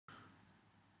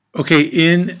Okay,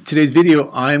 in today's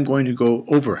video, I'm going to go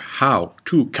over how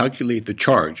to calculate the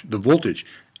charge, the voltage,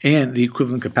 and the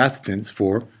equivalent capacitance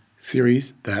for for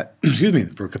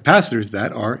capacitors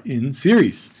that are in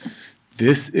series.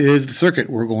 This is the circuit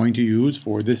we're going to use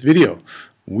for this video.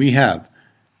 We have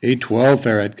a 12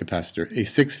 farad capacitor, a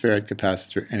 6 farad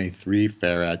capacitor, and a 3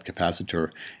 farad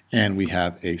capacitor, and we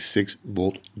have a 6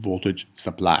 volt voltage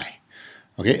supply.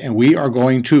 Okay, and we are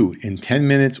going to, in 10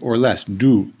 minutes or less,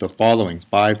 do the following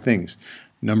 5 things.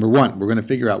 Number 1, we're going to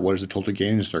figure out what is the total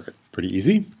gain in the circuit. Pretty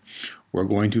easy. We're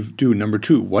going to do number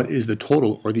 2, what is the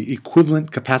total or the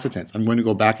equivalent capacitance. I'm going to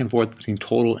go back and forth between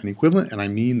total and equivalent, and I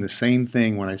mean the same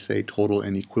thing when I say total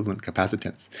and equivalent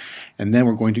capacitance. And then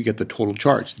we're going to get the total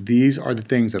charge. These are the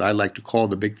things that I like to call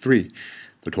the big 3.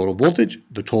 The total voltage,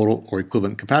 the total or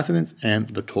equivalent capacitance, and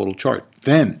the total charge.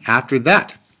 Then, after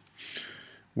that,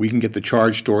 we can get the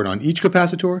charge stored on each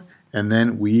capacitor, and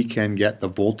then we can get the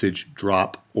voltage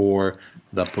drop or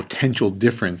the potential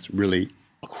difference really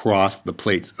across the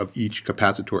plates of each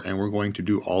capacitor, and we're going to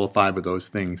do all 5 of those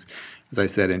things, as I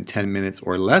said, in 10 minutes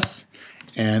or less.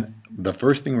 And the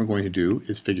first thing we're going to do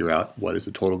is figure out what is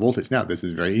the total voltage. Now, this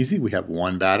is very easy. We have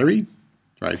one battery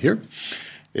right here.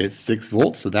 It's 6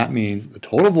 volts, so that means the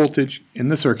total voltage in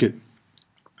the circuit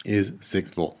is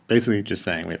 6 volts. Basically just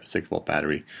saying we have a 6 volt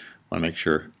battery. I want to make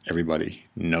sure everybody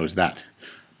knows that.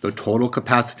 The total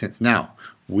capacitance. Now,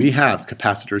 we have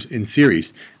capacitors in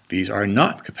series. These are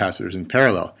not capacitors in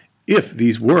parallel. If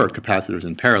these were capacitors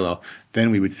in parallel, then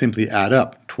we would simply add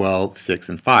up 12, 6,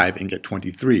 and 5 and get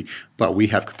 23. But we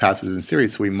have capacitors in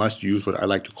series, so we must use what I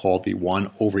like to call the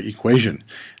 1 over equation.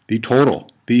 The total,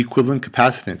 the equivalent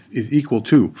capacitance, is equal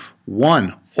to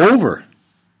 1 over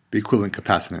the equivalent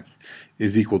capacitance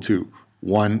is equal to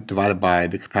 1 divided by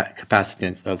the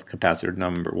capacitance of capacitor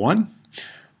number 1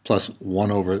 plus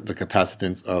 1 over the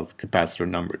capacitance of capacitor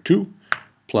number 2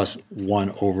 plus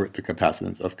 1 over the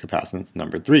capacitance of capacitance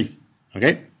number 3.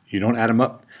 Okay? You don't add them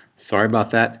up. Sorry about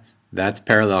that. That's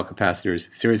parallel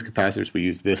capacitors. Series capacitors, we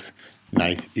use this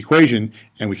nice equation,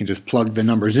 and we can just plug the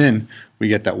numbers in. We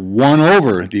get that 1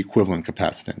 over the equivalent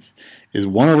capacitance is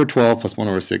 1 over 12 plus 1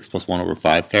 over 6 plus 1 over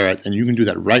 5 farads, and you can do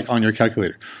that right on your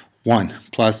calculator. 1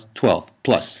 plus 12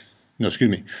 plus,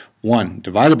 1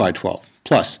 divided by 12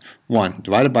 plus 1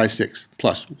 divided by 6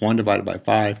 plus 1 divided by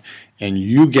 5, and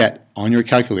you get on your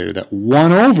calculator that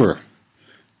 1 over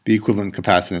the equivalent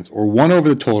capacitance, or 1 over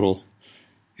the total,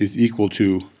 is equal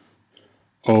to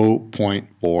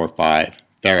 0.45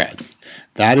 farads.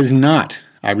 That is not,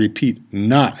 I repeat,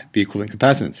 not the equivalent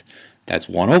capacitance. That's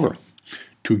 1 over.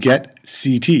 To get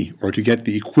CT, or to get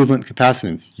the equivalent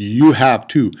capacitance, you have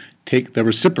to take the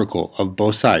reciprocal of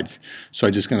both sides. So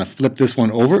I'm just going to flip this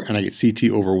one over, and I get CT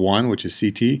over 1, which is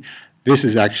CT. This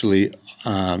is actually,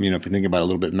 if you think about it a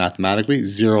little bit mathematically,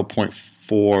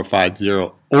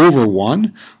 0.450 over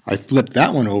 1. I flip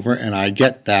that one over, and I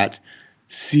get that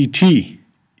CT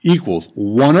equals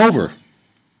 1 over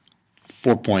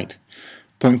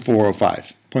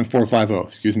 0.450,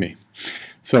 excuse me.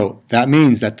 So that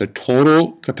means that the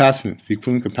total capacitance, the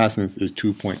equivalent capacitance, is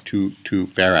 2.22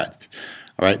 farads.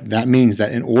 All right, that means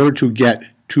that in order to get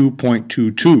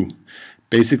 2.22,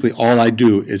 basically all I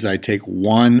do is I take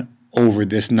 1 over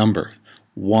this number,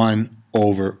 1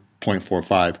 over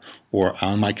 0.45, or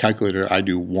on my calculator I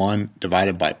do 1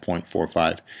 divided by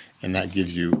 0.45, and that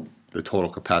gives you the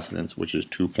total capacitance, which is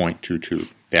 2.22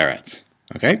 farads.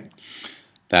 Okay,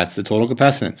 that's the total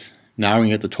capacitance. Now we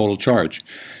get the total charge.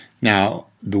 Now,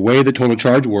 the way the total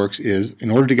charge works is, in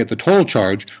order to get the total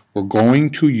charge, we're going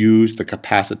to use the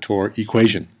capacitor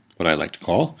equation, what I like to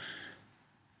call.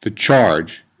 The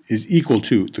charge is equal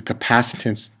to the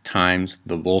capacitance times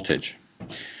the voltage.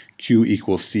 Q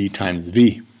equals C times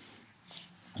V.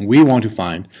 We want to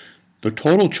find the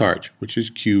total charge, which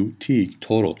is QT,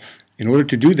 total. In order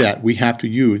to do that, we have to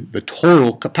use the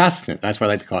total capacitance. That's why I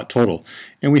like to call it total.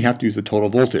 And we have to use the total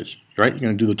voltage. Right? You're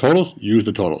going to do the totals, use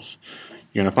the totals.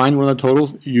 You're going to find one of the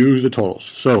totals, use the totals.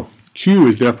 So Q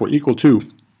is therefore equal to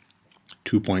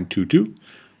 2.22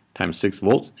 times 6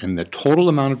 volts, and the total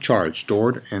amount of charge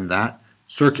stored in that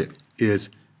circuit is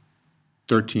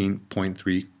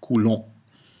 13.3 coulomb.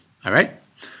 All right?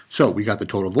 So we got the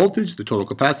total voltage, the total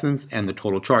capacitance, and the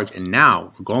total charge, and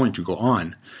now we're going to go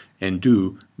on and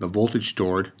do the voltage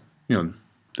stored,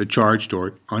 the charge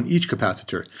stored on each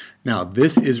capacitor. Now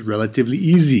this is relatively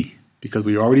easy because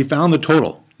we already found the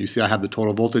total. You see I have the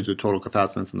total voltage, the total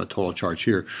capacitance, and the total charge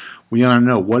here. We want to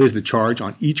know what is the charge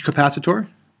on each capacitor.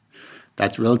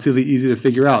 That's relatively easy to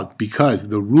figure out because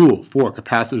the rule for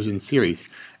capacitors in series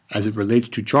as it relates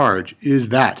to charge is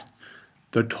that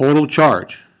the total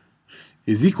charge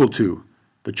is equal to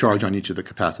the charge on each of the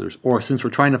capacitors. Or since we're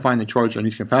trying to find the charge on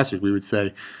each capacitor, we would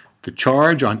say the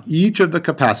charge on each of the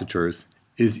capacitors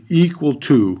is equal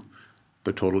to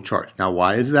the total charge. Now,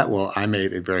 why is that? Well, I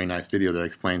made a very nice video that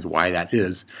explains why that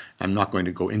is. I'm not going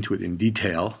to go into it in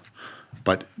detail,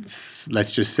 but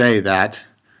let's just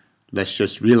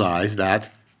realize that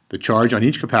the charge on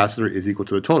each capacitor is equal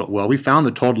to the total. Well, we found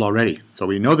the total already, so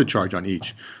we know the charge on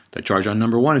each. The charge on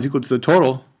number 1 is equal to the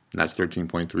total, and that's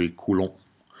 13.3 coulomb,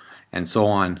 and so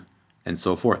on and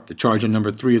so forth. The charge on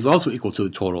number 3 is also equal to the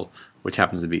total, which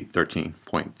happens to be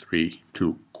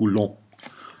 13.32 coulomb.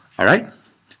 All right?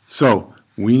 So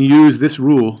we use this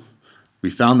rule. We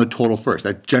found the total first.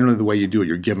 That's generally the way you do it.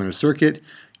 You're given a circuit,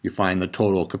 you find the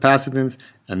total capacitance,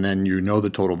 and then you know the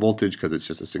total voltage because it's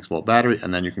just a 6-volt battery,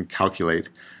 and then you can calculate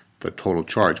the total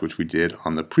charge, which we did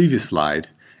on the previous slide,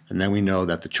 and then we know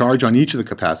that the charge on each of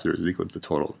the capacitors is equal to the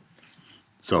total.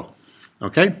 So,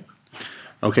 okay?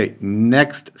 Okay,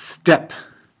 next step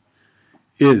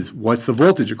is what's the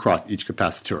voltage across each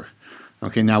capacitor?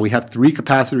 Okay, now we have 3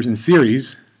 capacitors in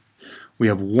series. We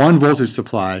have 1 voltage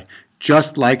supply.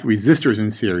 Just like resistors in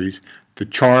series, the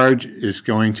charge is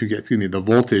going to get, the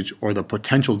voltage or the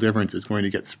potential difference is going to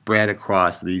get spread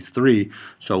across these 3.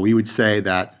 So we would say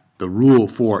that the rule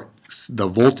for the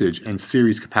voltage and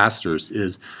series capacitors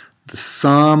is the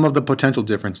sum of the potential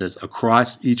differences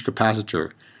across each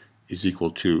capacitor is equal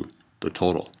to the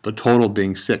total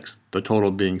being 6, the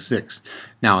total being 6.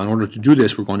 Now, in order to do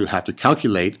this, we're going to have to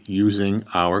calculate using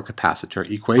our capacitor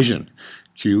equation.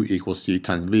 Q equals C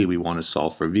times V. We want to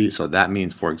solve for V. So that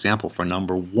means, for example, for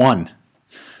number 1,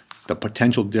 the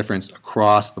potential difference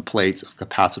across the plates of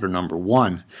capacitor number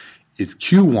 1 is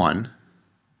Q1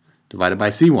 divided by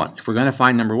C1. If we're going to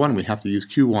find number 1, we have to use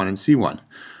Q1 and C1.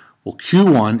 Well,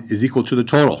 Q1 is equal to the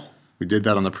total. We did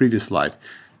that on the previous slide.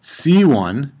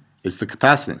 C1 is the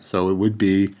capacitance, so it would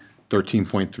be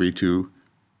 13.32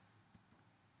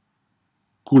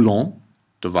 coulomb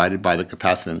divided by the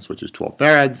capacitance, which is 12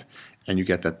 farads, and you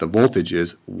get that the voltage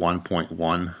is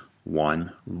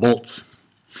 1.11 volts.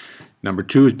 Number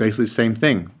 2 is basically the same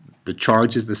thing. The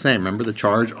charge is the same. Remember, the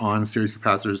charge on series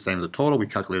capacitors is the same as the total. We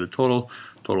calculate the total.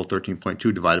 Total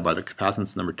 13.2 divided by the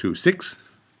capacitance, number 2, 6.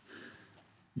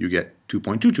 You get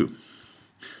 2.22.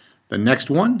 The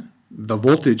next one, the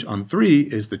voltage on 3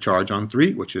 is the charge on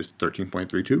 3, which is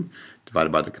 13.32,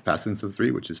 divided by the capacitance of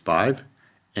 3, which is 5,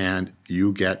 and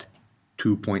you get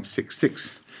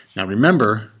 2.66. Now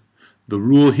remember, the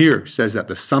rule here says that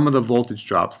the sum of the voltage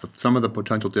drops, the sum of the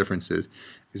potential differences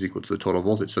is equal to the total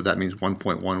voltage. So that means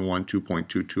 1.11,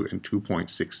 2.22, and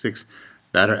 2.66.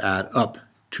 That'll add up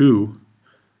to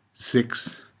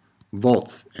 6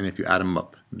 volts. And if you add them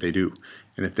up, they do.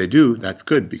 And if they do, that's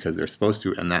good because they're supposed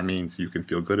to. And that means you can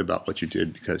feel good about what you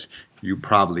did because you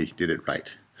probably did it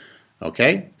right.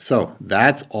 Okay, so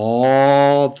that's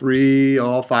all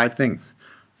 5 things.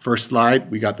 First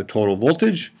slide, we got the total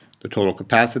voltage, the total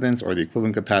capacitance or the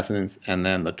equivalent capacitance, and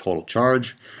then the total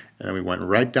charge. And then we went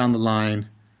right down the line,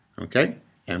 okay,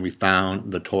 and we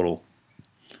found the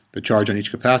charge on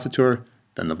each capacitor,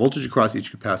 then the voltage across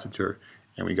each capacitor,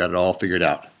 and we got it all figured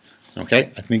out.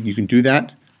 Okay, I think you can do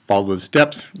that. Follow the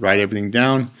steps, write everything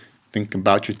down, think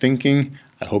about your thinking.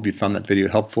 I hope you found that video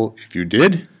helpful. If you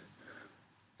did,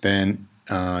 then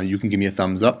you can give me a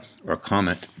thumbs up or a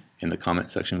comment in the comment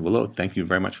section below. Thank you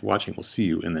very much for watching. We'll see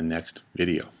you in the next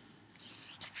video.